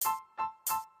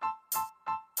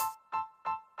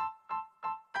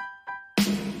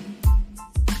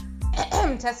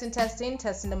Testing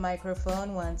the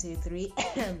microphone. 1, 2, 3.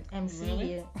 MC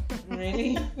Really? you.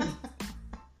 Really?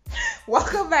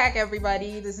 Welcome back,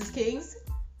 everybody. This is Kings.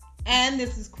 And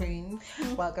this is Queen.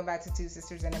 Welcome back to Two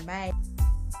Sisters and a Mic.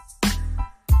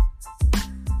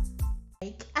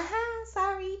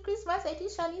 Sorry, Christmas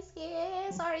edition is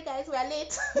here. Sorry, guys, we're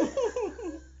late.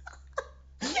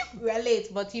 We're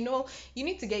late, but you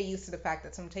need to get used to the fact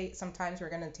that sometimes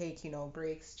we're gonna take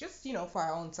breaks, just for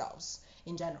our own selves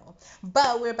in general.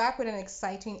 But we're back with an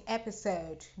exciting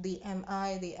episode, the Am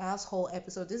I the Asshole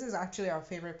episode. This is actually our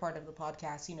favorite part of the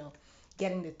podcast.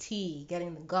 Getting the tea,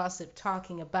 getting the gossip,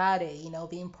 talking about it.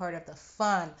 Being part of the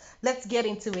fun. Let's get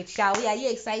into it, shall we? Are you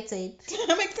excited?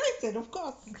 I'm excited, of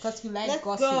course. Because you like Let's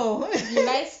gossip. go. You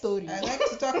like stories. I like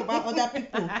to talk about other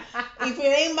people. If it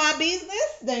ain't my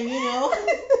business, then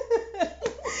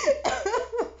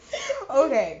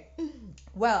Okay.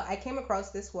 Well, I came across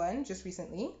this one just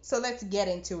recently, so let's get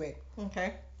into it.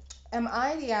 Okay. Am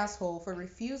I the asshole for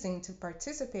refusing to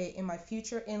participate in my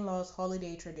future in-laws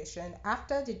holiday tradition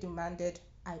after they demanded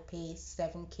I pay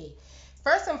 7K?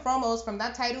 First and foremost, from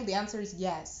that title, the answer is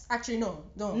yes. Actually, no.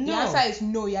 The No. answer is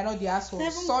no, you're not the asshole.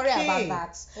 7K. Sorry about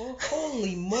that. Oh,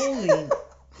 holy moly.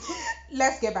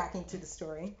 Let's get back into the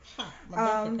story.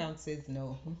 My bank account says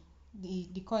no.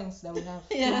 The coins that we have,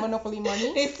 Yeah. the Monopoly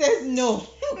money. It says no.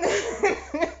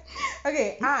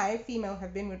 Okay, I, female,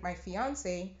 have been with my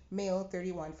fiance, male,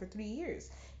 31, for 3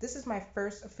 years. This is my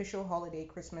first official holiday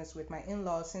Christmas with my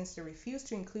in-laws since they refused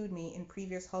to include me in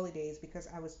previous holidays because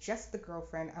I was just the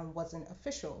girlfriend and wasn't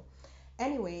official.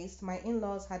 Anyways, my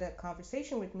in-laws had a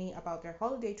conversation with me about their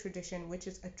holiday tradition, which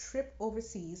is a trip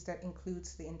overseas that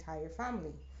includes the entire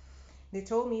family. They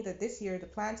told me that this year they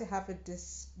plan to have a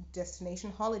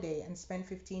destination holiday and spend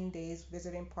 15 days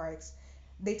visiting parks.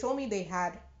 They told me they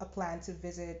had a plan to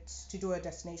do a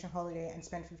destination holiday and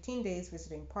spend 15 days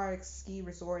visiting parks, ski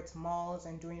resorts, malls,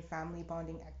 and doing family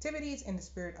bonding activities in the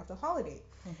spirit of the holiday.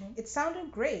 Mhm. It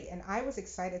sounded great, and I was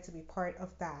excited to be part of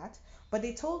that, but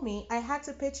they told me I had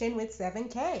to pitch in with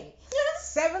 7K.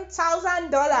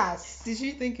 $7,000. Did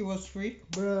you think it was free?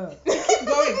 Bruh. Keep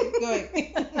going.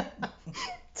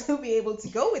 To be able to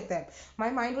go with them. My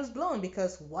mind was blown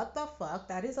because what the fuck?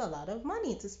 That is a lot of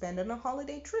money to spend on a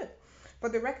holiday trip. For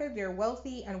the record, they're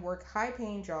wealthy and work high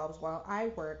paying jobs while I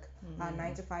work a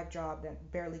 9 to 5 job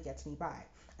that barely gets me by.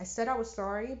 I said I was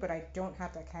sorry, but I don't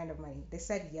have that kind of money. They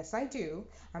said, yes, I do,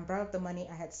 and brought up the money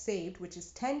I had saved, which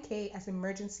is 10K as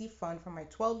emergency fund for my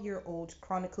 12-year-old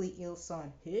chronically ill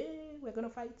son. Hey, we're gonna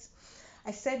fight.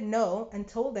 I said no and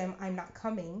told them I'm not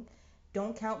coming.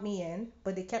 Don't count me in,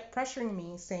 but they kept pressuring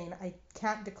me, saying I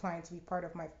can't decline to be part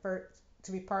of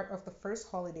the first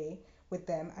holiday with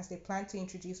them as they plan to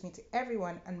introduce me to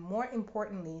everyone, and more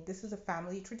importantly, this is a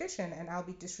family tradition and I'll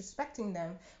be disrespecting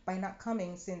them by not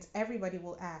coming since everybody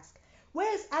will ask,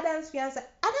 where's Adam's fiance?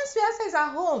 Adam's fiance is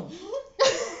at home.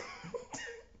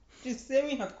 She's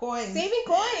saving her coins. Saving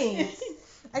coins.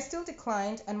 I still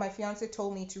declined, and my fiance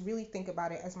told me to really think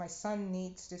about it as my son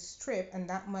needs this trip and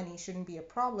that money shouldn't be a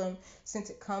problem since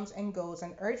it comes and goes,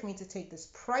 and urged me to take this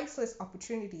priceless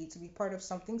opportunity to be part of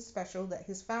something special that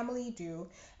his family do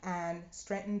and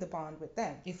strengthen the bond with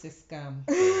them. It's a scam.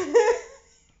 He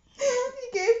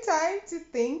gave time to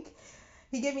think.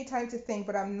 He gave me time to think,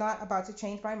 but I'm not about to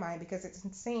change my mind because it's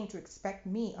insane to expect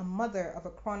me, a mother of a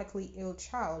chronically ill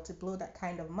child, to blow that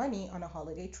kind of money on a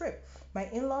holiday trip. My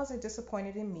in-laws are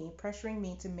disappointed in me, pressuring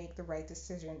me to make the right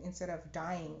decision instead of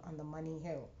dying on the money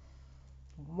hill.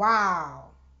 Wow.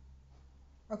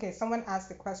 Okay, someone asked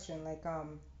the question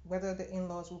whether the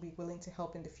in-laws will be willing to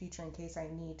help in the future in case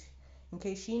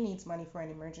she needs money for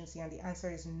an emergency, and the answer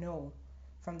is no.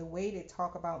 From the way they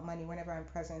talk about money whenever I'm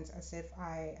present, as if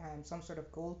I am some sort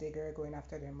of gold digger going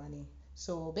after their money.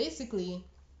 So basically,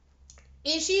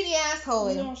 is she the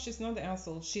asshole? No, she's not the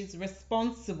asshole. She's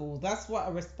responsible. That's what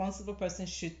a responsible person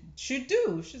should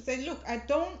do. Should say, look, I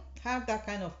don't have that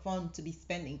kind of fund to be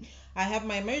spending. I have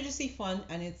my emergency fund,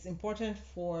 and it's important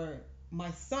for my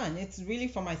son. It's really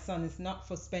for my son. It's not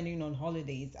for spending on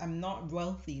holidays. I'm not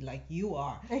wealthy like you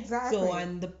are. Exactly. So,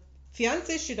 and the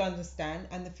fiance should understand,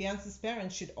 and the fiance's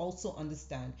parents should also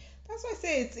understand. That's why I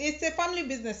say it's a family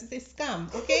business. It's a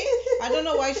scam, okay? I don't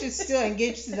know why she's still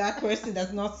engaged to that person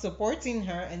that's not supporting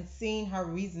her and seeing how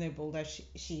reasonable that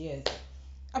she is.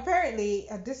 Apparently,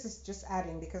 this is just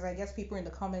adding because I guess people in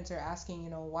the comments are asking,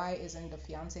 why isn't the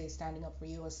fiance standing up for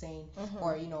you or saying,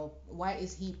 or why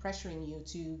is he pressuring you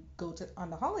to go to on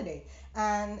the holiday?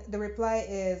 And the reply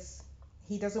is,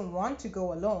 he doesn't want to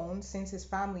go alone since his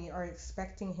family are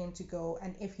expecting him to go,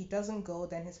 and if he doesn't go,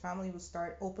 then his family will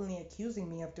start openly accusing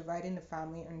me of dividing the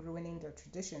family and ruining their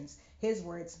traditions. His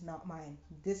words, not mine.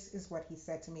 This is what he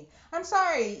said to me. I'm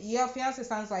sorry, your fiance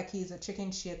sounds like he's a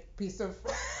chicken shit piece of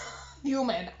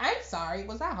human. I'm sorry,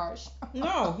 was that harsh?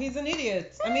 No, he's an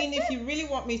idiot. I mean, if you really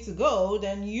want me to go,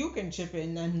 then you can chip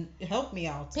in and help me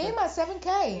out. Pay But my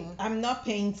 7K. I'm not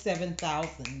paying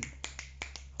 7,000.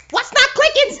 What's not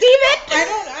clicking, Steven?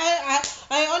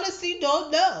 I honestly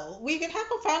don't know. We can have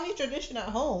a family tradition at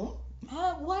home.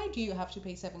 Why do you have to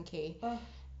pay 7K? Uh,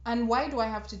 And why do I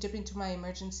have to dip into my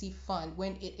emergency fund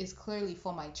when it is clearly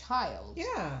for my child?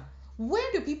 yeah.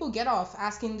 Where do people get off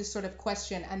asking this sort of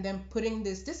question and then putting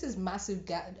this is massive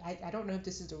I don't know if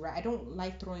this is the right, I don't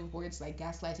like throwing words like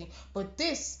gaslighting, but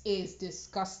this is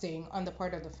disgusting on the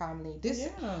part of the family. This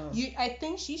Yeah. I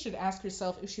think she should ask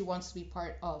herself if she wants to be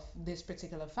part of this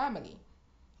particular family.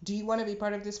 Do you want to be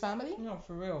part of this family? No,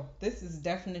 for real. This is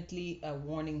definitely a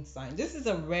warning sign. This is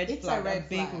a red It's flag, a red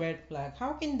big flag. red flag.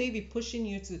 How can they be pushing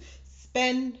you to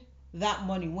spend that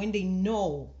money when they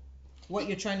know what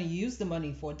you're trying to use the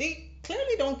money for? They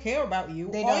clearly don't care about you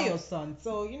They or don't. your son.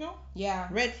 So, Yeah.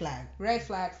 red flag. Red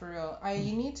flag for real.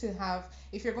 You need to have,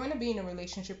 if you're going to be in a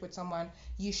relationship with someone,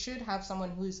 you should have someone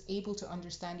who's able to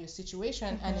understand your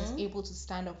situation and is Mhm. able to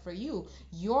stand up for you.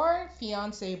 Your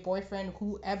fiance, boyfriend,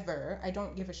 whoever, I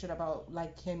don't give a shit about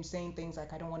like him saying things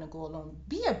like I don't want to go alone.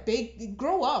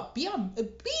 Grow up. Be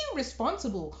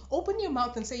responsible. Open your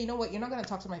mouth and say, you know what, you're not gonna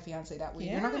talk to my fiance that way.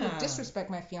 You're not gonna Yeah. disrespect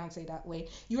my fiance that way.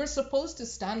 You're supposed to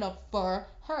stand up for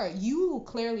her. You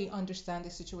clearly understand the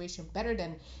situation better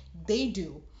than they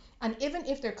do. And even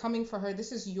if they're coming for her,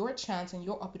 this is your chance and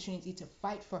your opportunity to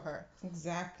fight for her.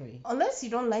 Exactly. Unless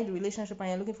you don't like the relationship and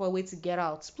you're looking for a way to get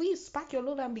out, please pack your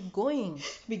load and be going.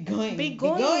 Be going. Be Be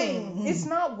going. going. It's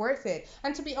not worth it.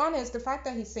 And to be honest, the fact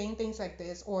that he's saying things like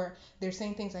this or they're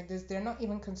saying things like this, they're not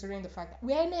even considering the fact that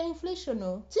we're in an inflation,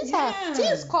 no. Yeah.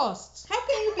 Things costs. How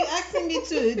can you be asking me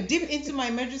to dip into my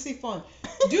emergency fund?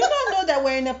 Do you not know that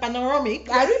we're in a panoramic?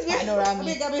 I read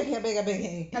panoramic. I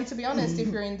beg. And to be honest, if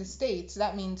you're in the States,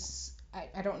 that means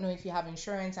I don't know if you have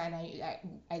insurance, and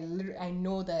I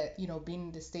know that, being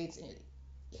in the States,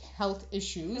 health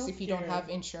issues, if you don't Healthcare. have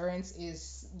insurance,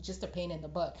 is just a pain in the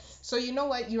butt. So you know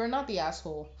what? You're not the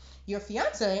asshole. Your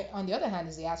fiance, on the other hand,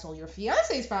 is the asshole. Your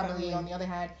fiance's family, on the other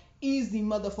hand, is the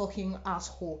motherfucking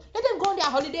asshole. Let them go on their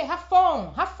holiday, have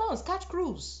fun, catch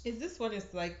cruise. Is this what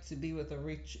it's like to be with a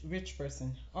rich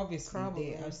person? Obviously,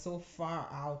 Probably. they are so far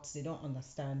out, they don't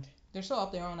understand. They're so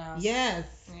up their own ass. Yes.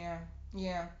 Yeah,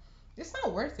 yeah. It's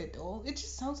not worth it though. It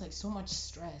just sounds like so much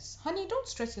stress. Honey, don't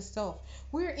stress yourself.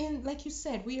 We're in, like you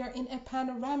said, we are in a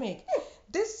panoramic.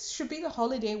 This should be the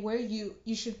holiday where you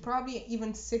should probably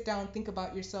even sit down, think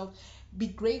about yourself, be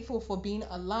grateful for being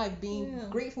alive, being Yeah.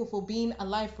 grateful for being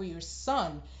alive for your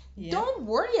son. Yep. Don't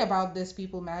worry about this,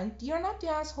 people, man. You're not the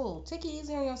asshole. Take it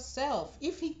easy on yourself.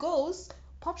 If he goes,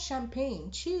 pop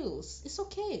champagne, chills. It's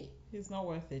okay. It's not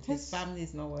worth it. His family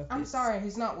is not worth it. I'm sorry,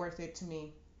 he's not worth it to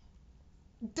me.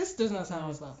 This does not It's sound not.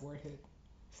 it's not worth it.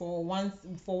 For what?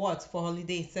 For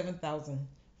holiday, 7,000.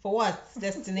 For what?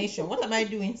 Destination. What am I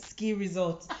doing? Ski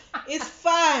resort. It's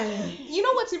fun. You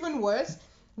know what's even worse?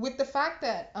 With the fact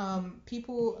that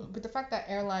with the fact that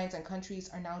airlines and countries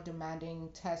are now demanding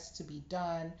tests to be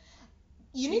done,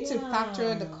 you need to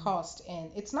factor the Yeah. cost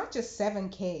in. It's not just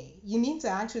 7K. You need to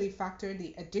actually factor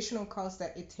the additional cost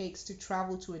that it takes to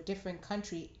travel to a different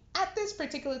country at this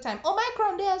particular time.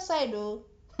 Omicron there outside though.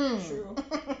 True.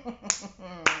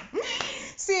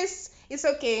 Sis, it's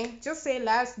okay. Just say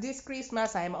this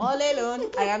Christmas I'm all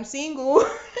alone. I am single.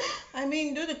 I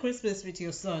mean, do the Christmas with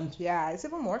your son. Yeah, it's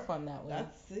even more fun that way.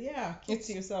 Keep it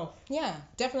to yourself. Yeah,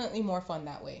 definitely more fun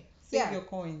that way. Save Yeah. your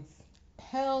coins.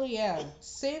 Hell yeah.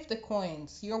 Save the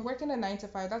coins. You're working a 9 to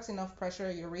 5. That's enough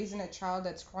pressure. You're raising a child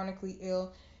that's chronically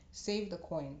ill. Save the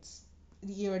coins.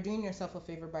 You're doing yourself a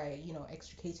favor by,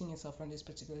 extricating yourself from this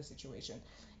particular situation.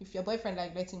 If your boyfriend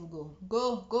like, let him go.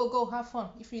 Go, have fun.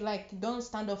 If you like, don't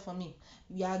stand up for me.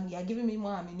 You're giving me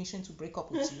more ammunition to break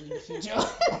up with you in the future.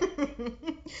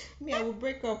 Me, I will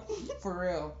break up. For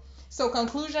real. So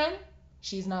conclusion,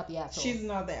 she's not the asshole. She's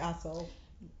not the asshole.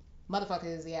 Motherfucker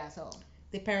is the asshole.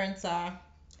 The parents are.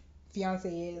 Fiance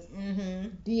is. Mm-hmm.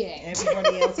 The end.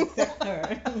 Everybody else except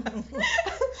her.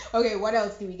 Okay, what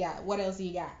else do we got? What else do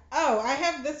you got? Oh, I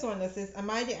have this one that says, am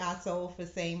I the asshole for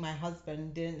saying my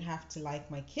husband didn't have to like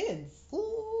my kids?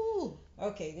 Ooh.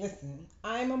 Okay, listen.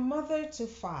 I'm a mother to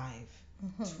 5.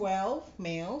 12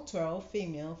 male, 12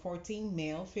 female, 14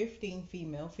 male, 15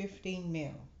 female, 15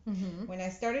 male. Mm-hmm. When I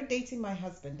started dating my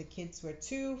husband, the kids were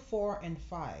 2, 4, and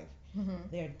 5. Mhm.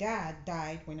 Their dad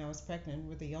died when I was pregnant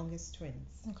with the youngest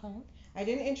twins. Okay. I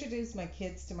didn't introduce my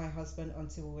kids to my husband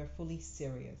until we were fully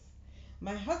serious.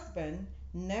 My husband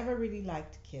never really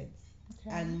liked kids, Okay.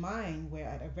 and mine were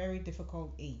at a very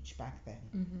difficult age back then.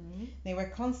 Mhm. They were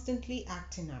constantly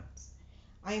acting out.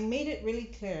 I made it really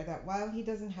clear that while he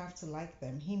doesn't have to like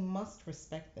them, he must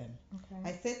respect them. Okay.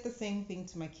 I said the same thing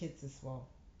to my kids as well.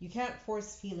 You can't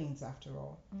force feelings after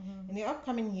all. Mhm. In the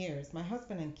upcoming years, my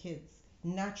husband and kids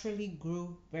naturally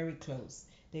grew very close.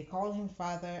 They call him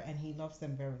father and he loves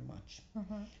them very much.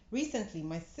 Mhm. Recently,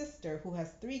 my sister, who has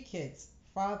 3 kids,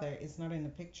 father is not in the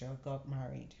picture, got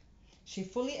married. She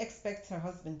fully expects her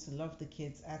husband to love the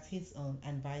kids as his own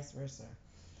and vice versa.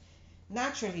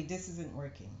 Naturally, this isn't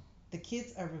working. The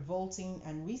kids are revolting,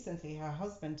 and recently her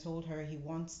husband told her he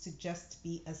wants to just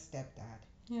be a stepdad.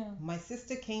 Yeah. My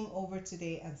sister came over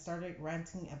today and started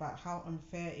ranting about how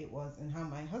unfair it was and how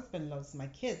my husband loves my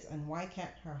kids and why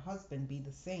can't her husband be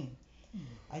the same.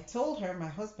 I told her my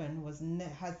husband was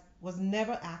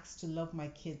never asked to love my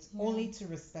kids, Yeah. only to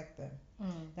respect them.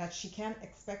 Mm. That she can't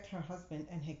expect her husband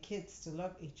and her kids to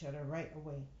love each other right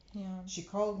away. Yeah. She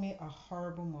called me a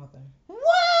horrible mother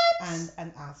What? and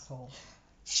an asshole.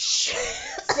 Sh-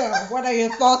 So, what are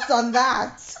your thoughts on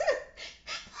that?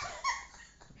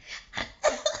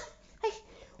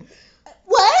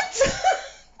 What?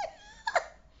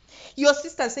 Your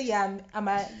sister say, yeah,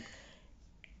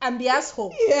 I'm the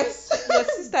asshole. Yes. Your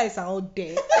sister is an ode.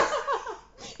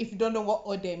 If you don't know what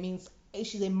ode means,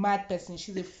 she's a mad person.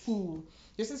 She's a fool.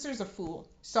 Your sister is a fool.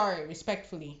 Sorry,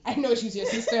 respectfully. I know she's your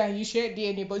sister and you share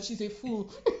DNA, but she's a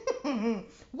fool.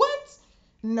 What?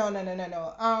 No, no, no, no,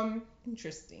 no.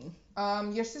 Interesting.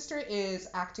 Your sister is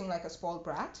acting like a spoiled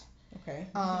brat. Okay.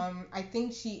 I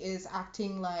think she is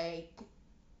acting like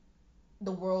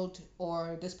the world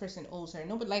or this person owes her.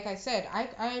 No, but like I said,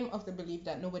 I'm of the belief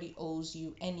that nobody owes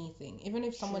you anything. Even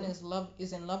if someone True.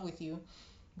 is in love with you,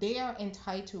 they are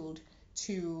entitled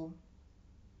to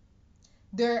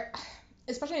their,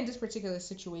 especially in this particular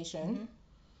situation, Mhm.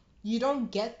 you don't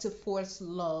get to force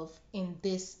love in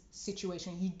this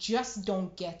situation. You just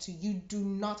don't get to. You do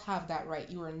not have that right.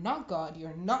 You are not God.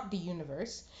 You're not the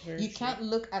universe. Very You true. can't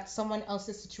look at someone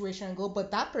else's situation and go,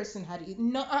 but that person had it.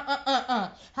 No,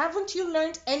 Haven't you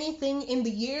learned anything in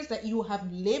the years that you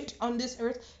have lived on this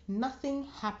earth? Nothing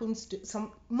happens to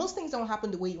some. Most things don't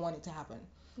happen the way you want it to happen,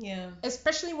 Yeah.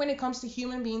 especially when it comes to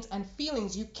human beings and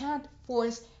feelings. You can't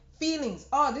force feelings.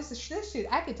 Oh, this shit.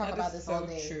 I could talk That about is this all so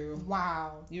day. true.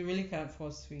 Wow. You really can't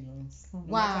force feelings, no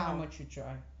matter how Wow. much you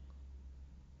try.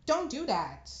 Don't do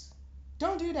that.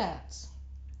 Don't do that.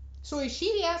 So is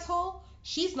she the asshole?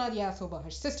 She's not the asshole, but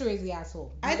her sister is the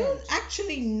asshole. I The don't end.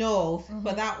 actually know for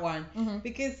Mhm. that one Mhm.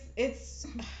 because it's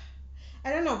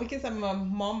I don't know because I'm a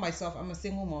mom myself. I'm a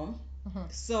single mom.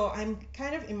 Mhm. So I'm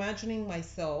kind of imagining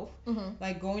myself Mhm.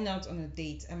 like going out on a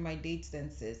date and my date then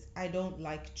says, I don't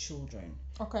like children.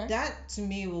 Okay. That to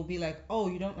me will be like, oh,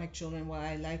 you don't like children? Well,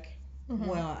 Mhm.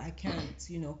 well, I can't,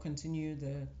 continue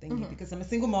the thingy Mhm. because I'm a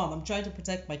single mom. I'm trying to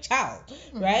protect my child,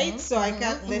 right? Mhm. So I Mhm.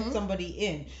 can't let Mhm. somebody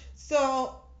in.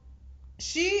 So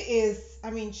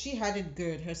I mean, she had it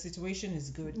good. Her situation is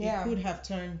good. Yeah.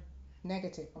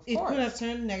 Negative, of It could have course.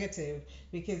 turned negative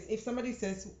because if somebody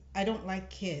says, I don't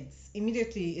like kids,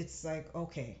 immediately it's like,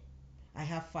 okay, I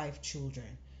have 5 children.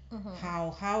 Mhm.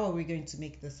 How are we going to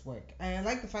make this work? And I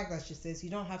like the fact that she says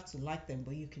you don't have to like them,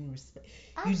 but you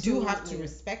do have to Absolutely.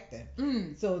 respect them.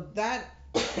 Mm. So that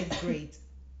is great.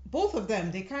 Both of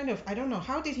them, they kind of, I don't know,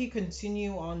 how did he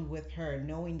continue on with her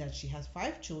knowing that she has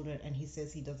 5 children and he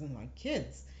says he doesn't like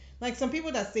kids? Like some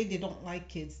people that say they don't like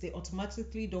kids, they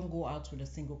automatically don't go out with a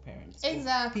single parent or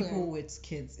Exactly. people with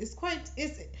kids. It's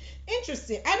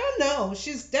interesting. I don't know.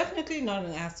 She's definitely not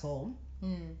an asshole.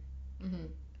 Mm. Mhm.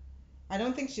 I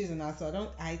don't think she's an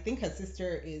asshole. I think her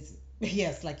sister is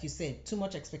yes, like you said, too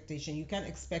much expectation. You can't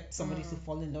expect somebody to Mm.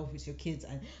 fall in love with your kids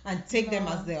and take them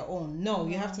as No. their own. No,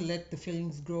 you have No. to let the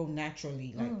feelings grow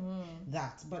naturally like Mhm.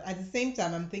 that. But at the same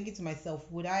time, I'm thinking to myself,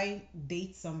 would I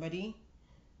date somebody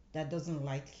that doesn't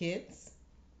like kids?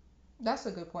 That's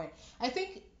a good point. I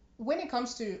think when it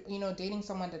comes to, dating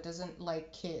someone that doesn't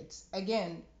like kids,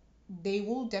 again, they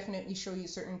will definitely show you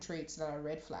certain traits that are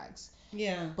red flags.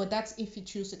 Yeah. But that's if you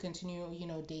choose to continue,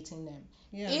 dating them.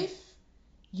 Yeah. If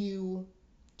you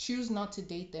choose not to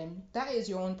date them, that is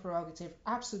your own prerogative.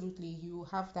 Absolutely, you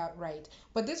have that right.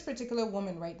 But this particular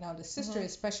woman right now, the sister Mhm.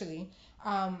 especially,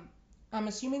 um, I'm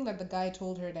assuming that the guy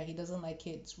told her that he doesn't like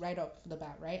kids right off the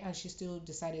bat, right? And she still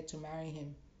decided to marry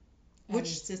him. And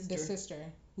Which the sister?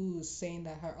 sister who's saying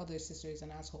that her other sister is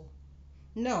an asshole.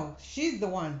 No, she's the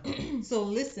one. So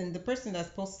listen, the person that's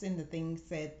posting the thing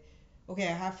said, okay,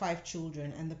 I have 5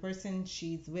 children, and the person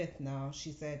she's with now,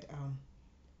 she said,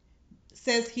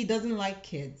 says he doesn't like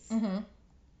kids, Mhm.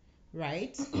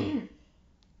 right?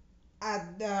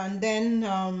 And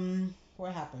then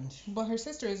what happened? But her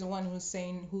sister is the one who's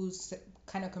saying, who's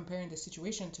kind of comparing the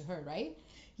situation to her, right?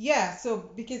 Yeah, so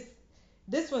because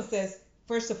this one says,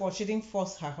 first of all, she didn't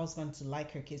force her husband to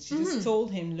like her kids. She just Mhm.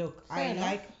 told him, look, Fair I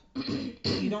enough. like,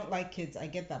 you don't like kids, I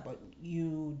get that, but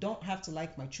you don't have to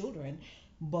like my children,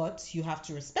 but you have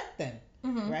to respect them,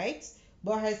 Mhm. right?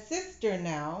 But her sister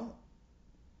now,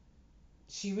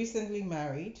 she recently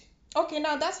married, Okay,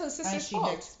 now that's her and sister's she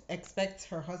fault. expects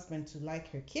her husband to like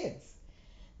her kids.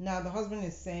 Now the husband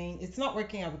is saying it's not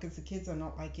working out because the kids are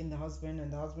not liking the husband,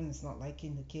 and the husband is not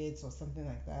liking the kids, or something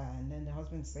like that. And then the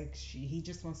husband's like, he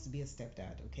just wants to be a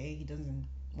stepdad, okay? He doesn't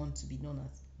want to be known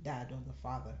as dad or the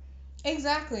father.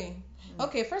 Exactly. Mm.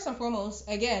 Okay, first and foremost,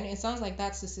 again, it sounds like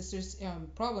that's the sister's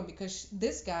problem because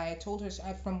this guy told her,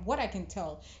 from what I can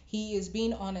tell, he is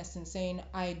being honest and saying,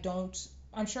 I don't.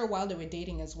 I'm sure while they were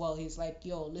dating as well, he's like,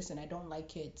 yo, listen, I don't like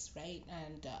kids, right?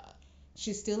 And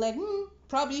she's still like,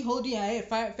 probably holding her head,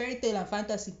 fairy tale and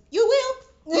fantasy. You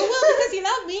will. You will because you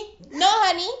love me. No,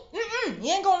 honey. Mm-mm.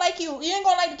 He ain't gonna like you. He ain't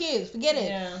gonna like the kids. Forget it.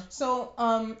 Yeah. So,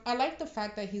 I like the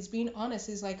fact that he's being honest.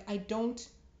 He's like, I don't.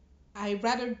 I'd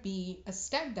rather be a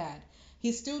stepdad.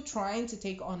 He's still trying to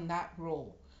take on that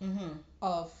role Mhm.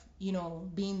 of,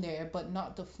 being there, but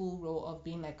not the full role of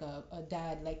being like a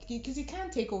dad. Like, because you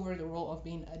can't take over the role of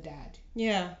being a dad.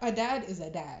 Yeah. A dad is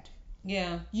a dad.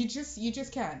 Yeah. You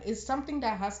just can't. It's something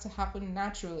that has to happen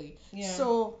naturally. Yeah.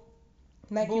 So,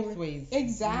 like you Both were ways. Mhm.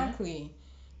 exactly.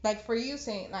 Like for you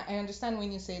saying, like I understand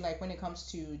when you say like when it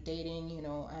comes to dating,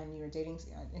 and you're dating,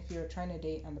 if you're trying to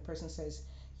date and the person says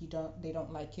they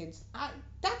don't like kids,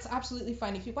 that's absolutely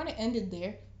fine. If you want to end it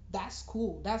there, that's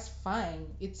cool. That's fine.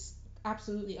 It's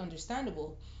absolutely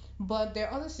understandable. But there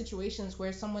are other situations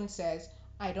where someone says,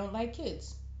 I don't like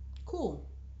kids. Cool.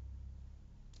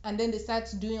 And then they start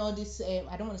doing all these,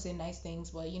 I don't want to say nice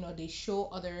things, but they show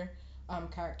other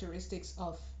characteristics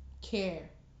of care,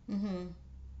 Mhm.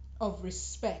 of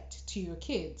respect to your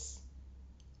kids.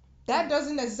 That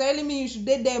doesn't necessarily mean you should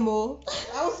date them, oh.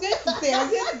 I was going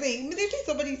to say, immediately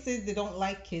somebody says they don't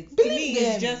like kids, to Believe me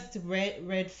it's them. just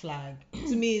red flag.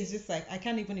 To me, it's just like I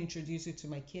can't even introduce you to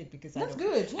my kid because That's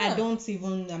good, yeah.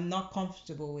 I'm not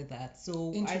comfortable with that. So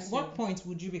at Interesting. what point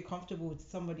would you be comfortable with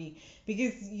somebody?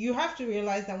 Because you have to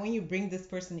realize that when you bring this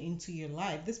person into your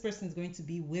life, this person is going to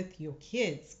be with your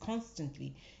kids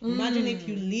constantly. Imagine if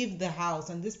you Mm. leave the house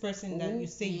and this person that you Ooh,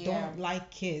 say yeah. don't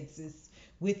like kids is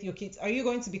with your kids. Are you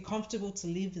going to be comfortable to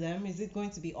leave them? Is it going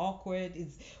to be awkward?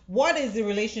 Is what is the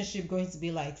relationship going to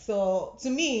be like? So to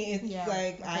me, it's Yeah.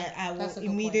 like Okay. I will That's a good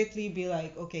point. immediately be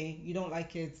like, okay, you don't like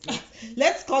kids.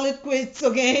 Let's call it quits,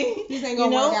 okay? This ain't You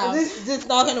gonna work know, out. this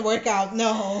not gonna work out.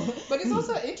 No. But it's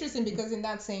also interesting because in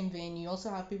that same vein, you also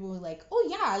have people who are like, oh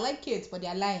yeah, I like kids, but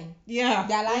they're lying. Yeah,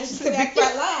 They're lying which is to a their big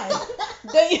fat kids.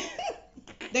 lie. then, you,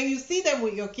 then you see them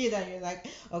with your kid and you're like,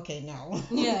 okay, no.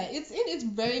 Yeah, it's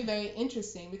very very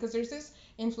interesting because there's this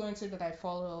influencer that I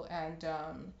follow, and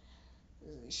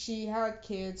she had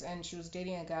kids and she was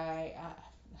dating a guy.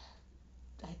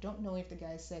 I don't know if the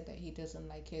guy said that he doesn't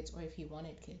like kids or if he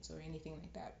wanted kids or anything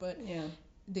like that, but Yeah.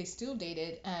 they still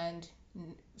dated, and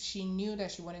she knew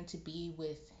that she wanted to be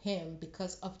with him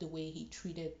because of the way he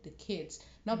treated the kids,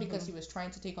 not because Mhm. he was trying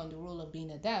to take on the role of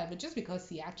being a dad, but just because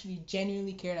he actually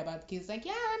genuinely cared about the kids. Like,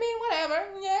 yeah, I mean,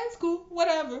 whatever, yeah, it's cool,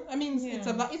 whatever. I mean, it's Yeah.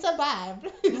 it's a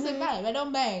vibe. It's a Mhm. vibe. I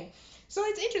don't mind. So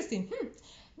it's interesting.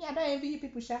 Yeah, I don't envy you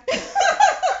people, Sha.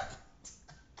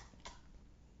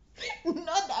 Not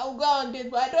that I'll go on this,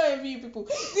 but I don't envy you people.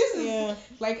 This is Yeah.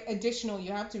 like additional.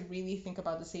 You have to really think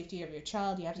about the safety of your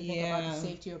child. You have to think about the Yeah.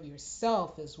 safety of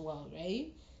yourself as well,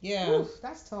 right? Yeah. Oof,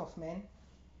 that's tough, man.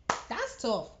 That's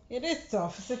tough. It is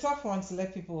tough. It's a tough one to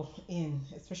let people in,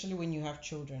 especially when you have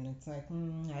children. It's like,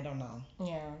 I don't know.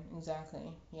 Yeah, exactly.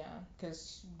 Yeah,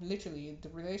 because literally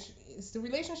is the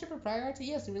relationship a priority?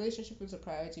 Yes, the relationship is a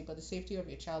priority, but the safety of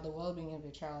your child, the well-being of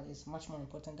your child, is much more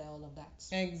important than all of that.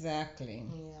 Exactly.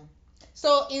 Yeah.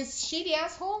 So is she the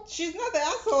asshole? She's not the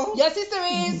asshole. Your sister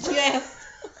is. Yes.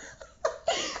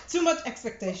 Too much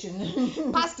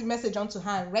expectation. Pass the message on to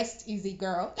her. Rest easy,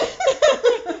 girl.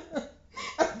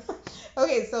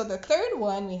 Okay, so the third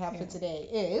one we have for Yeah. today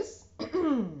is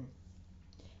am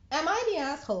I the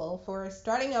asshole for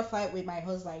starting a fight with my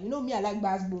husband? You know me, I like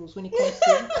bass bulls when it comes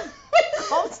to when it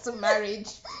comes to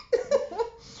marriage.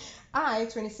 I,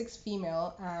 26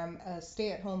 female, am a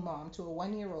stay-at-home mom to a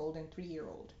 1-year-old and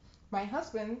 3-year-old. My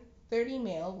husband, 30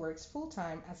 male, works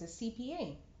full-time as a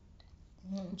CPA.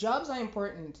 Mhm. Jobs are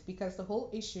important because the whole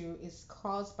issue is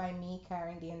caused by me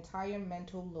carrying the entire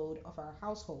mental load of our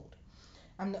household.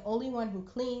 I'm the only one who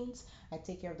cleans, I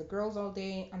take care of the girls all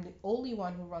day, I'm the only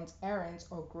one who runs errands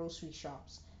or grocery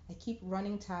shops. I keep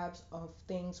running tabs of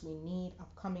things we need,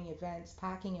 upcoming events,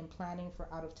 packing and planning for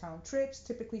out of town trips,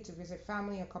 typically to visit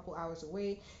family a couple hours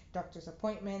away, doctor's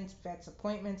appointments, vet's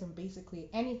appointments, and basically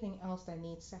anything else that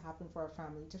needs to happen for our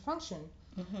family to function.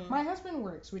 Mhm. My husband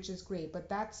works, which is great, but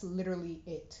that's literally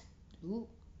it. Ooh.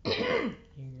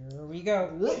 Here we go.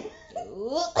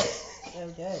 Ooh.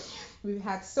 Okay. We've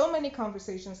had so many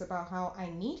conversations about how I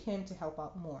need him to help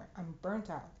out more. I'm burnt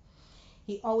out.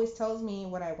 He always tells me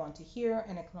what I want to hear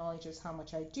and acknowledges how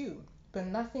much I do, but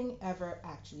nothing ever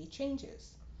actually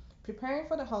changes. Preparing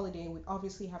for the holiday, we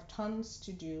obviously have tons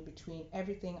to do between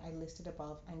everything I listed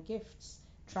above and gifts,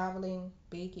 traveling,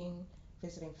 baking,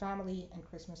 visiting family, and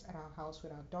Christmas at our house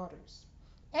with our daughters.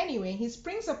 Anyway, he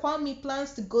springs upon me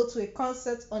plans to go to a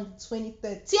concert on the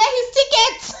 23rd. Tear his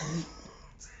ticket!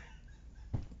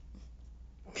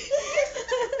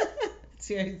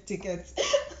 Series tickets.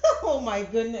 Oh my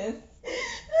goodness.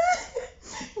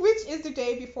 Which is the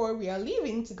day before we are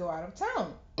leaving to go out of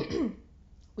town.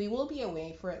 We will be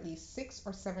away for at least 6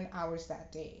 or 7 hours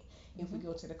that day if we Mhm.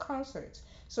 go to the concert,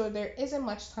 so there isn't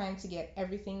much time to get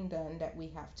everything done that we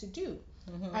have to do.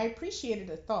 Mhm. I appreciated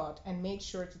the thought and made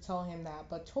sure to tell him that,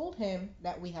 but told him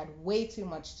that we had way too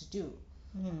much to do.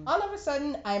 Mhm. All of a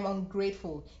sudden, I'm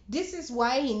ungrateful. This is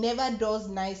why he never does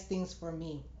nice things for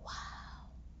me.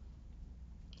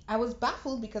 I was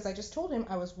baffled because I just told him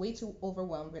I was way too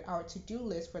overwhelmed with our to do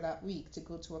list for that week to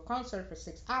go to a concert for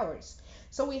 6 hours.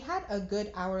 So we had a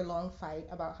good hour long fight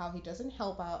about how he doesn't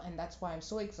help out and that's why I'm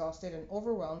so exhausted and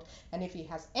overwhelmed. And if he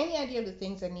has any idea of the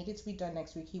things that needed to be done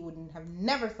next week, he wouldn't have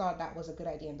never thought that was a good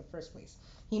idea in the first place.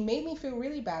 He made me feel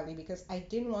really badly because I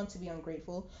didn't want to be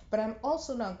ungrateful, but I'm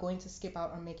also not going to skip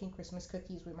out on making Christmas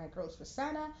cookies with my girls for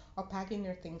Santa or packing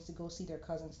their things to go see their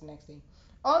cousins the next day.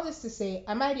 All this to say,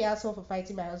 am I the asshole for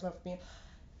fighting my husband for being?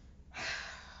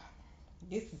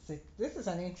 This is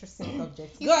an interesting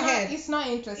subject. Go It's not. ahead. It's not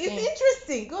It's interesting.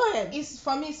 interesting. Go ahead. It's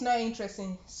for me. It's not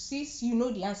interesting. Sis, you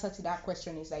know the answer to that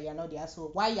question is that you're not the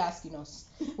asshole. Why are you asking us?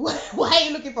 Why are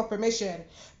you looking for permission?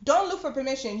 Don't look for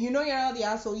permission. You know you're not the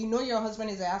asshole. You know your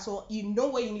husband is an asshole. You know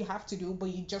what you have to do, but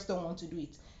you just don't want to do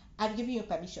it. I've given you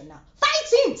permission now.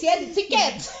 Fight him. Tear the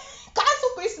ticket. Cancel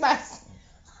Christmas.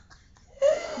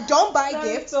 Don't buy That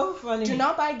is gifts. so Do funny.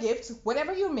 not buy gifts.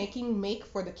 Whatever you're making, make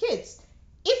for the kids.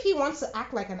 If he wants to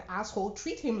act like an asshole,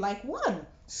 treat him like one.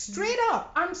 Straight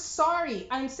up. I'm sorry.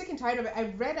 I'm sick and tired of it. I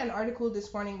read an article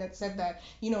this morning that said that,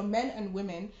 men and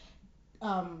women,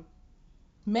 um,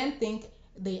 men think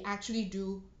they actually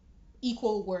do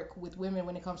equal work with women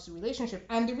when it comes to relationship,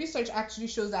 and the research actually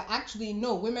shows that actually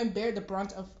no, women bear the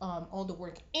brunt of all the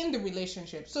work in the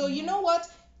relationship. So you Mhm. know what?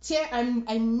 Tear,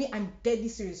 I'm deadly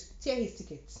serious. Tear his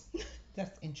tickets.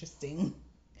 That's interesting.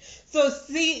 So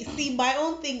see, my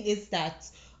own thing is that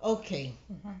okay.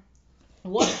 Mhm.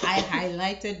 What I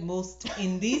highlighted most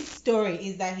in this story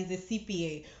is that he's a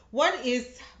CPA. What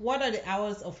are the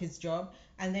hours of his job?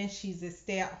 And then she's a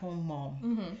stay-at-home mom,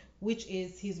 Mhm. which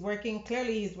is he's working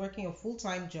a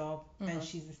full-time job and Mhm.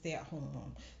 she's a stay-at-home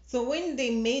mom. So when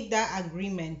they made that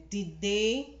agreement, did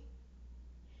they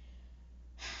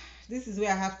this is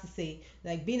where I have to say,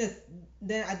 like being a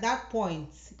then at that point,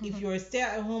 if Mhm. you're a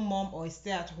stay-at-home mom or a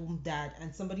stay-at-home dad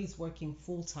and somebody's working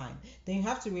full time, then you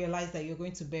have to realize that you're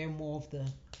going to bear more of the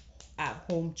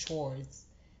at-home chores.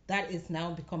 That is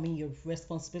now becoming your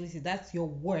responsibility. That's your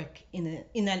work in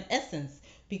an essence.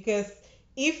 Because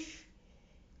if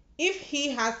if he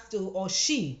has to or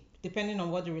she, depending on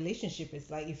what the relationship is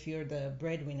like, if you're the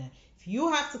breadwinner, if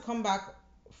you have to come back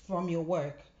from your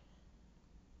work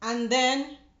and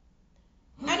then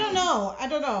I don't know.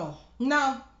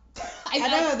 No. I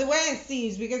don't I know the way I see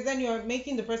is because then you're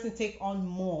making the person take on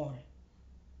more.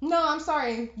 No, I'm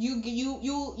sorry. You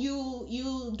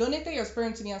donated your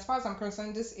sperm to me. As far as I'm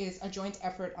concerned, this is a joint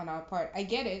effort on our part. I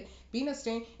get it. Being a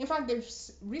stay, in fact,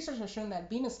 there's research has shown that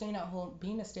being a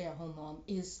stay-at-home mom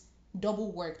is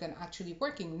double work than actually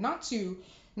working. Not to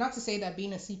say that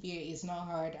being a CPA is not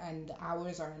hard and the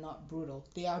hours are not brutal.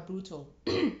 They are brutal.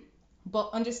 But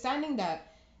understanding that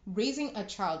raising a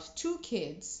child, two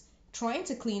kids, trying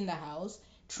to clean the house,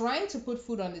 trying to put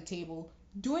food on the table,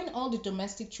 doing all the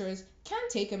domestic chores can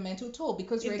take a mental toll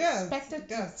because you're It does. expected It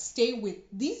to does. stay with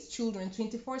these children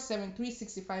 24/7,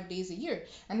 365 days a year.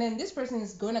 And then this person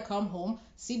is going to come home,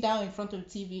 sit down in front of the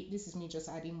TV. This is me just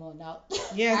adding more now.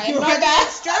 Yes, I am you're not adding that.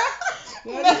 extra.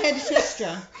 You already had it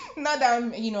extra. Not that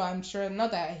I'm sure,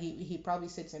 not that he probably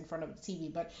sits in front of the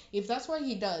TV, but if that's what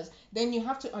he does, then you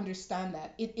have to understand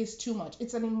that it is too much.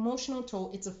 It's an emotional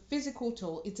toll, it's a physical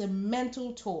toll, it's a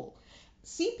mental toll.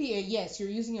 CPA, yes, you're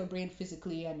using your brain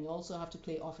physically, and you also have to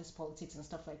play office politics and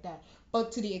stuff like that.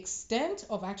 But to the extent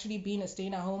of actually being a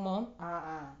stay-at-home mom,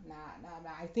 nah.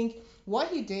 I think what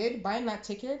he did, buying that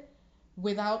ticket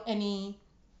without any,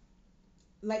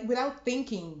 like, without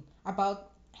thinking about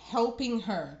helping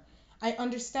her. I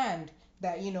understand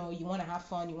that you want to have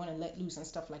fun, you want to let loose and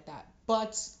stuff like that.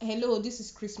 But hello, this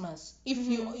is Christmas.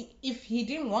 Hmm. If he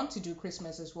didn't want to do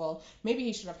Christmas as well, maybe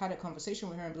he should have had a conversation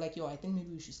with her and be like, yo, I think maybe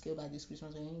we should scale back this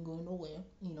Christmas. We ain't going nowhere,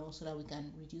 so that we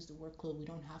can reduce the workload. We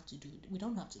don't have to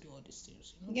do all these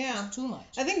things. Yeah. It's too much.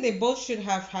 I think they both should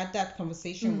have had that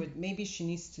conversation Mm. with maybe she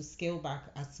needs to scale back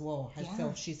as well Yeah.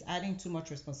 herself. She's adding too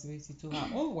much responsibility to her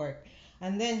own work.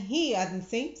 And then he, at the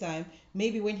same time,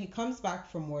 maybe when he comes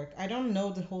back from work, I don't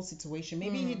know the whole situation.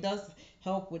 Maybe he Mm. does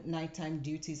help with nighttime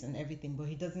duties and everything, but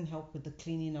he doesn't help with the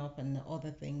cleaning up and the other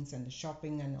things and the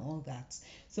shopping and all that.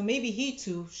 So maybe he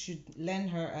too should lend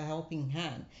her a helping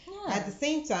hand. At Yeah. the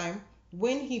same time,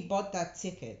 when he bought that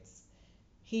ticket,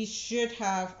 he should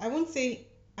have, I wouldn't say,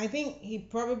 I think he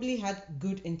probably had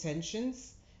good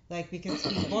intentions, like because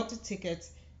he bought the ticket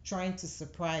trying to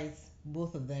surprise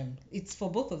both of them. It's for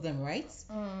both of them, right?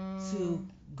 To Mm.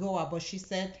 go out, but she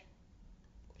said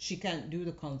she can't do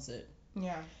the concert.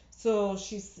 Yeah. So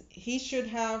he should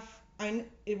have,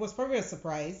 it was probably a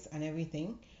surprise and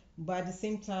everything, but at the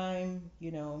same time,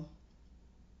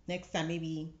 next time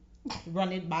maybe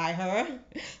run it by her,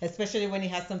 especially when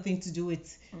it has something to do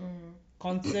with Mm.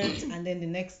 concert and then the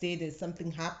next day there's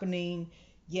something happening.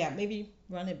 Yeah, maybe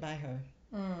run it by her.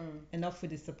 Mm. Enough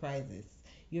with the surprises.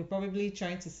 You're probably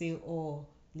trying to say, oh,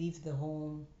 leave the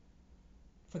home,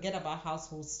 forget about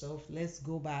household stuff, let's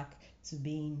go back to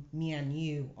being me and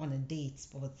you on a date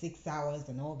for 6 hours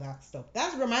and all that stuff.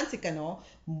 That's romantic and all,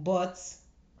 but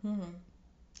Mm.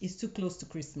 it's too close to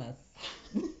Christmas.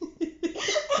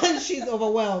 And she's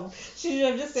overwhelmed. She should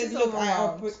have just said, She's look,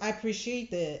 overwhelmed. I appreciate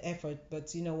the effort,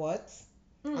 but you know what?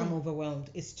 I'm Mm. overwhelmed.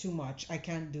 It's too much. I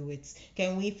can't do it.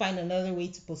 Can we find another way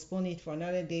to postpone it for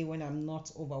another day when I'm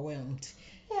not overwhelmed?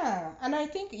 Yeah, and I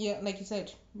think, yeah, like you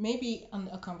said, maybe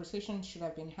a conversation should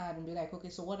have been had and be like, okay,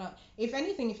 so if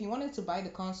anything, if he wanted to buy the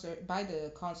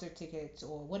concert tickets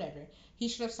or whatever, he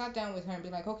should have sat down with her and be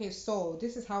like, okay, so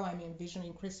this is how I'm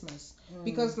envisioning Christmas, Mm,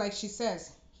 because like she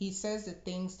says, he says the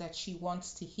things that she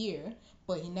wants to hear,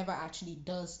 but he never actually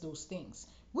does those things,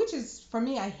 which is for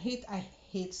me, I hate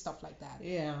stuff like that.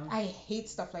 yeah. I hate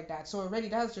stuff like that. So already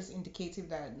that's just indicative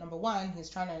that number one, he's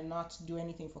trying to not do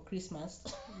anything for Christmas.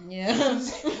 Yeah.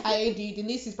 The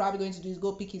least he's probably going to do is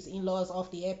go pick his in-laws off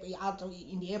the out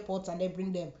in the airport and then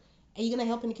bring them. Are you gonna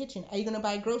help in the kitchen? Are you gonna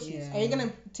buy groceries? Are you Yeah.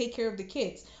 gonna take care of the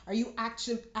kids? Are you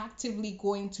actually actively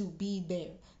going to be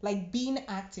there? Like being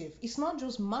active. It's not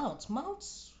just mouths.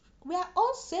 Mouths. We are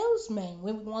all salesmen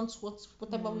when we want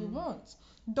whatever we Mm, want.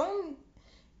 Don't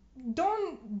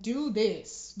don't do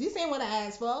this. This ain't what I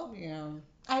asked for. yeah.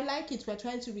 I like it. We're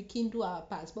trying to rekindle our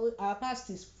past, but our past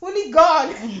is fully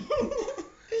gone.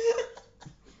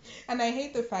 And I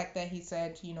hate the fact that he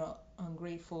said,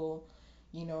 ungrateful,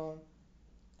 you know,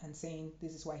 and saying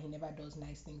this is why he never does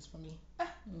nice things for me.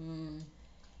 Mm,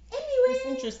 it's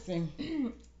interesting.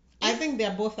 Anyway, I if think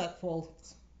they're both at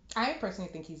fault. I personally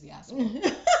think he's the asshole.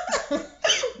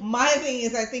 My thing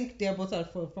is, I think they're both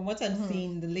at fault. From what I'm Mhm.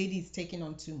 seeing, the lady is taking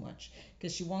on too much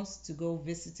because she wants to go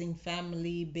visiting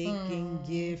family, baking Mm,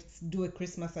 gifts, do a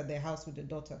Christmas at their house with the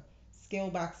daughter. Scale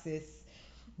back, sis.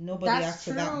 Nobody that's asked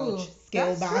for that much. true.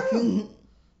 Scale That's back. true.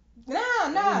 Nah,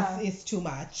 nah. It's too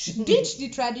much. Ditch the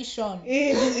tradition.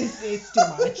 It's too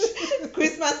much.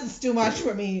 Christmas is too much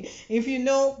for me. If you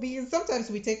know, because sometimes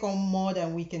we take on more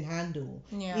than we can handle.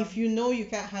 Yeah. If you know you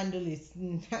can't handle it,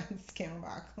 scale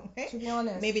back. Okay. To be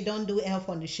honest. Maybe don't do Elf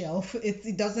on the Shelf.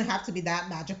 It doesn't have to be that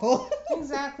magical.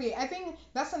 Exactly. I think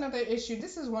that's another issue.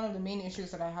 This is one of the main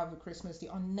issues that I have with Christmas, the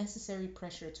unnecessary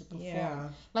pressure to perform. Yeah.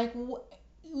 Like,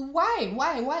 why?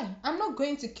 Why? I'm not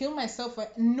going to kill myself for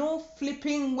no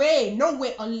flipping way. No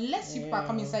way. Unless you people are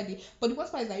coming Yeah. inside the. But the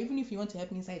worst part is that even if you want to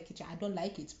help me inside the kitchen, I don't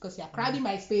like it because you're Mm. crowding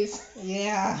my space.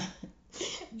 Yeah.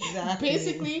 Exactly.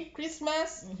 Basically,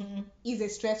 Christmas Hmm. is a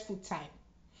stressful time.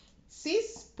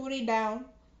 Sis, put it down.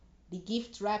 The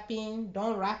gift wrapping,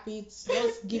 don't wrap it.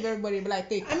 Just give everybody, be like,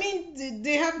 take. I mean,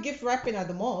 they have gift wrapping at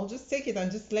the mall. Just take it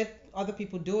and just let other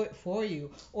people do it for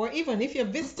you. Or even if you're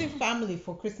visiting family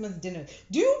for Christmas dinner,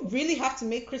 do you really have to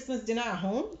make Christmas dinner at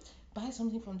home? Buy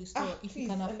something from the Ah, store if you please,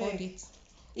 can I afford beg. it.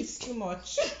 If It's too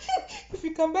much. if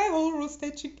you can buy whole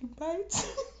roasted chicken, buy it.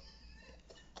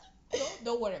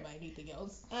 Don't worry about anything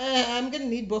else. I'm gonna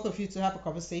need both of you to have a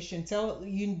conversation. Tell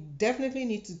you definitely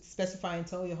need to specify and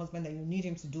tell your husband that you need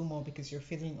him to do more because you're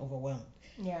feeling overwhelmed.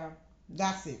 Yeah.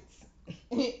 That's it.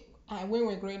 When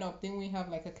we're growing up, didn't we have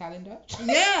like a calendar?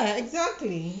 Yeah,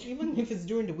 exactly. Even if it's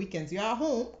during the weekends, you're at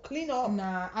home, clean up.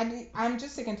 Nah, I'm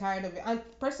just sick and tired of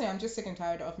it. Personally, I'm just sick and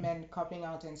tired of men coming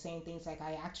out and saying things like,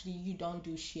 "I actually, you don't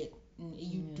do shit.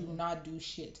 You do Yeah. not do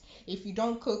shit. If you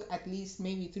don't cook at least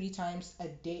maybe 3 times a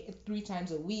day, 3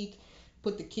 times a week,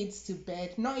 put the kids to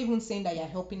bed." Not even saying that you're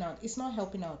helping out. It's not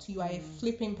helping out. You are a Mm.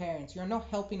 flipping parent. You're not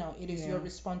helping out. It is your Yeah.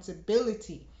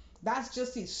 responsibility. That's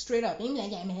just it, straight up. Ain't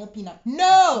like I'm helping out.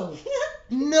 No,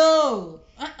 no,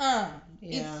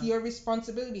 it's Yeah. your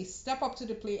responsibility. Step up to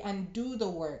the plate and do the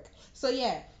work. So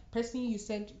yeah, personally, you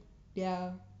said they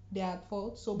are they are at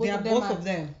fault. So They are both of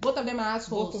them. both of them are Both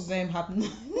of assholes. them have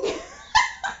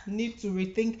need to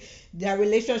rethink their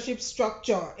relationship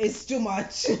structure. It's too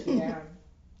much. Yeah,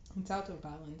 it's out of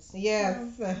balance.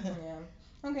 Yes. Well,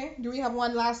 yeah. Okay. Do we have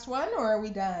one last one or are we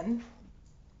done?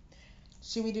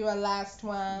 Should we do a last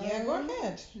Yeah, go one?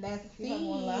 ahead. Let's If you have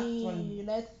one last one, see.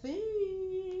 Let's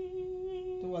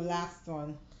see. do a last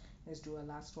one. Let's do a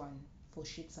last one for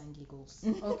shits and giggles.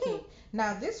 Okay.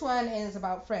 Now this one is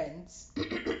about friends.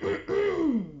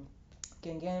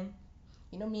 Gang gang.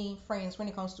 You know me, friends, when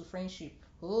it comes to friendship.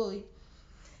 Oi.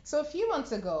 So a few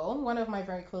months ago, one of my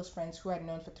very close friends who I'd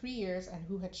known for 3 years and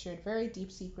who had shared very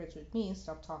deep secrets with me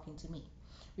stopped talking to me.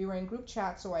 We were in group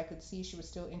chat so I could see she was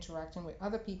still interacting with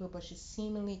other people, but she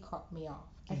seemingly cut me off.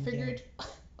 I Gang gang. figured,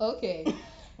 okay,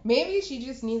 maybe she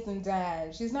just needs some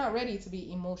time. She's not ready to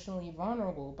be emotionally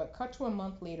vulnerable, but cut to a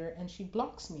month later and she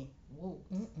blocks me. Whoa.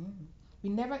 Mm-mm. We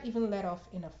never even let off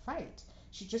in a fight.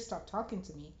 She just stopped talking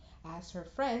to me. I asked her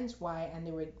friends why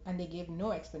and they gave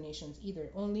no explanations either.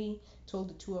 Only told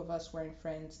the two of us weren't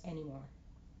friends anymore.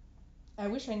 I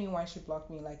wish I knew why she blocked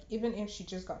me. Like even if she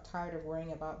just got tired of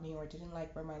worrying about me or didn't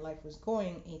like where my life was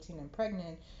going, 18 and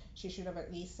pregnant, she should have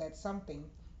at least said something.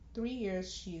 3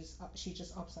 years she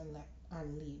just ups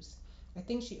and leaves. I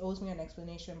think she owes me an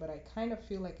explanation, but I kind of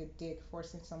feel like a dick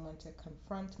forcing someone to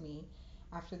confront me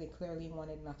after they clearly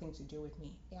wanted nothing to do with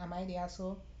me. Am I the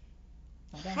asshole?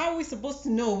 Madam. How are we supposed to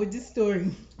know with this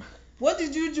story? What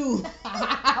did you do?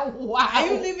 Are you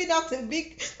Wow. leaving out a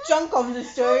big chunk of the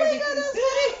story? Oh my god, Because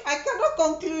that's I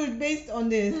cannot conclude based on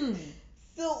this. funny. Hmm.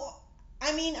 So,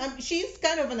 I mean, she's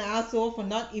kind of an asshole for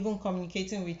not even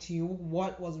communicating with you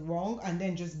what was wrong and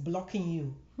then just blocking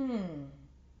you. Hmm.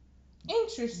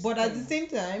 But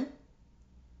Interesting.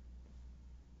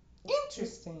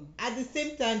 Interesting. at the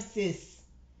same time, sis,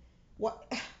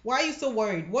 what? Why are you so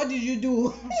worried? What did you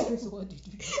do? So what did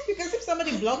you Because if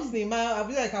somebody blocks me, man, I'll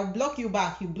be like, I'll block you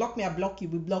back. You block me, I block you.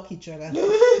 We block each other.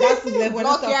 That's do? we're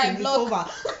not Block, yeah, I talking. It's block.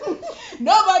 over.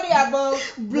 Nobody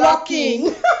above Blocking.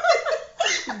 blocking.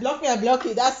 You block me, I block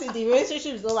you. That's it. The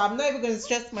relationship is over. I'm not even going to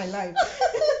stress my life.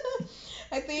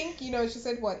 I think, she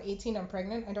said what, 18 and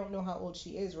pregnant. I don't know how old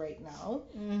she is right now.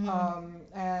 Hmm.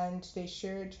 And they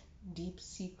shared deep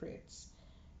secrets.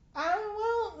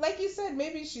 Well, like you said,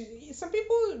 maybe some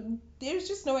people, there's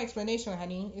just no explanation,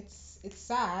 honey. It's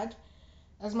sad.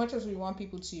 As much as we want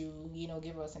people to,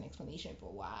 give us an explanation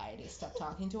for why they stopped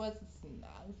talking to us,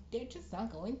 they're just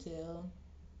not going to.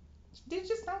 They're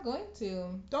just not going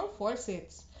to. Don't force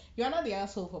it. You're not the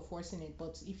asshole for forcing it,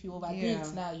 but if you overdo Yeah.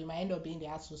 it now, you might end up being the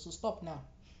asshole. So stop now.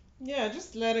 Yeah,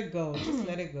 just let it go. Just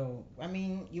let it go. I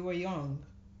mean, you were young.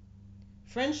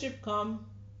 Friendship come,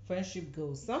 friendship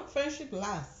goes. Some friendship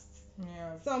lasts,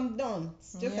 Yeah. some don't.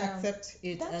 Just Yeah. accept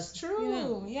it That's as, yeah.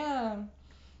 true. Yeah.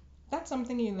 That's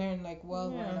something you learn like well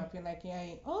growing Yeah. up. You're like, yeah,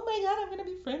 oh my god, I'm gonna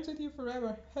be friends with you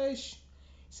forever. Hush.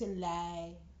 It's a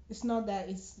lie. It's not that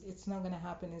it's not gonna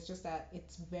happen. It's just that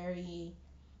it's very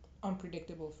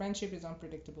unpredictable. Friendship is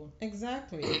unpredictable.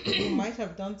 Exactly. You might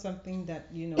have done something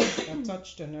that, that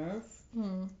touched a nerve.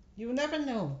 Hmm. You will never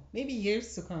know. Maybe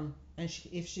years to come. And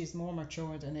if she's more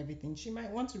matured and everything, she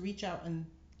might want to reach out and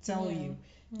tell Yeah. you.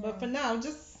 But Yeah. for now,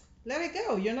 just let it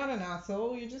go. You're not an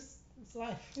asshole. It's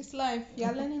life. It's life.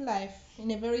 You're learning life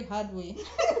in a very hard way.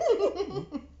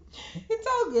 It's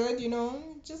all good,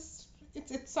 Just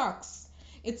it sucks.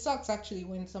 It sucks actually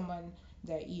when someone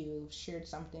that you shared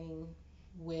something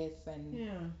with and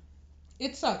Yeah.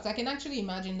 it sucks. I can actually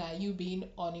imagine that you being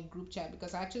on a group chat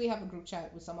because I actually have a group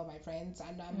chat with some of my friends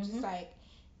and I'm just Mm-hmm. like,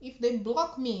 if they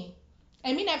block me,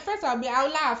 I mean, at first I'll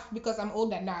laugh because I'm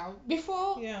older now.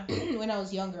 Before, Yeah. when I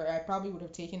was younger, I probably would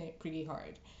have taken it pretty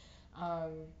hard.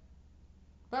 Um,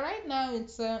 but right now,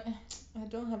 it's I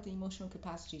don't have the emotional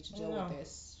capacity to deal with No.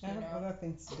 this. I have other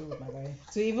things to do with my life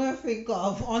to even think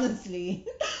of, honestly.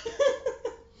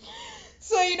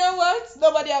 So you know what?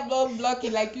 Nobody have block you.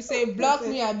 Like you say, block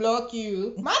me, I block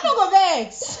you. Man, no go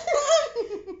vex.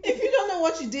 If you don't know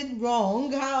what you did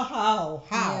wrong, how?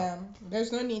 Yeah,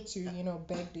 there's no need to,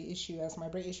 beg the issue, as my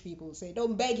British people say.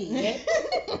 Don't beg it, yeah?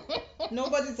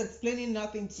 Nobody's explaining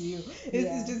nothing to you.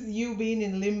 Yeah. It's just you being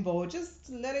in limbo. Just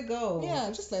let it go. Yeah,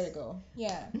 just let it go.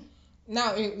 Yeah.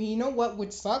 Now, you know what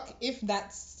would suck? If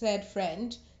that said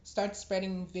friend starts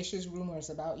spreading vicious rumors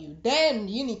about you. Then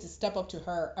you need to step up to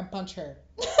her and punch her.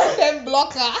 Then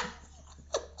block her.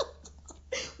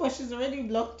 But she's already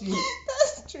blocked you.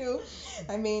 That's true.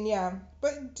 I mean, yeah.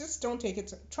 But just don't take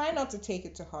it try not to take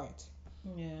it to heart.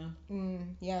 Yeah.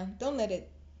 Yeah. Don't let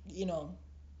it,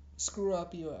 screw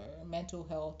up your mental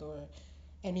health or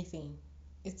anything.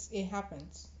 It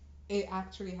happens. It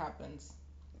actually happens.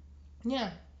 Yeah.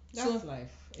 That's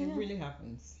life. It yeah. really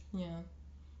happens. Yeah.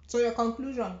 So your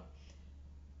conclusion?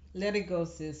 Let it go,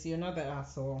 sis. You're not the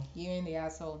asshole. You ain't the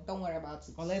asshole. Don't worry about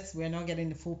it. Unless we're not getting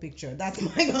the full picture. That's my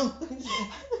conclusion.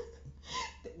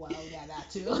 Wow, yeah, that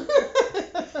too.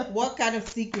 What kind of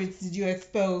secrets did you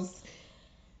expose?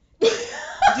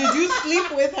 Did you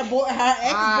sleep with her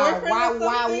ex-boyfriend or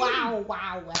something?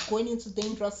 Wow. We're going into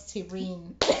dangerous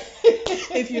terrain.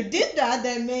 If you did that,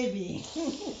 then maybe.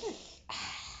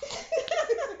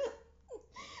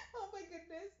 Oh my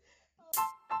goodness.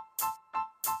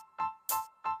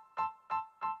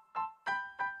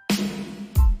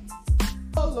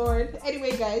 Oh Lord.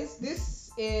 Anyway, guys,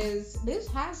 this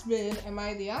has been Am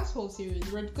I the Asshole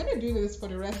series. We're gonna do this for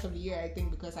the rest of the year, I think,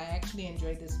 because I actually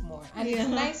enjoyed this more. And it's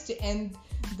nice to end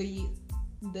the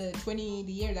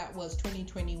year that was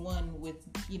 2021 with,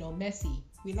 messy.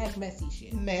 We like messy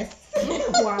shit. Mess.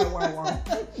 Wow.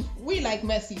 We like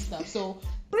messy stuff. So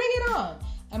bring it on.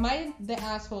 Am I the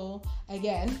Asshole?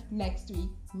 Again, next week.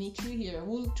 Meet you here.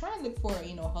 We'll try and look for,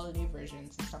 holiday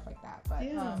versions and stuff like that. But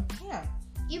yeah.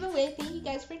 Either way, thank you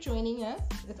guys for joining us,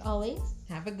 as always.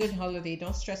 Have a good holiday.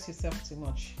 Don't stress yourself too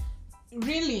much.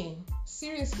 Really,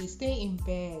 seriously, stay in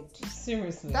bed.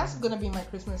 Seriously. That's gonna be my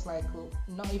Christmas cycle.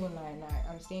 Not even lying.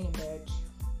 I'm staying in bed.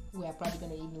 We are probably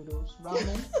gonna eat noodles,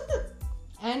 ramen,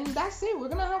 and that's it. We're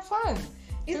gonna have fun.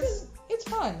 It's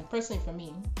fun, personally, for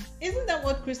me. Isn't that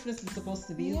what Christmas is supposed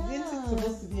to be? Yeah. Isn't it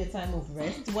supposed to be a time of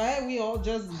rest? Why are we all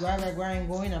just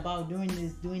going about doing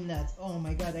this, doing that? Oh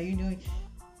my God, are you doing?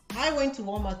 I went to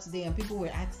Walmart today and people were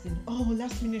asking,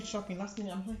 last minute shopping. I'm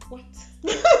like, what?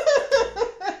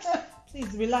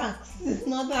 Please relax. It's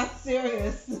not that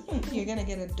serious. You're gonna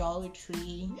get a Dollar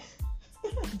Tree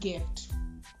gift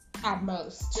at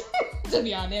most, to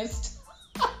be honest.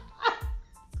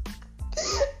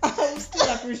 I would still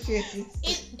appreciate it.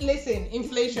 Listen,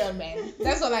 inflation, man.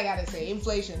 That's all I gotta say.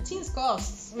 Inflation. Things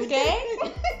costs, okay?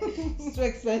 It's too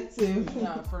expensive.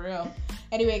 No, for real.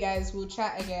 Anyway, guys, we'll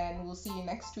chat again. We'll see you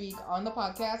next week on the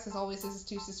podcast. As always, this is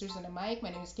Two Sisters and a Mic. My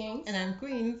name is King. And I'm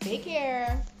Queen. Take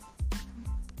care.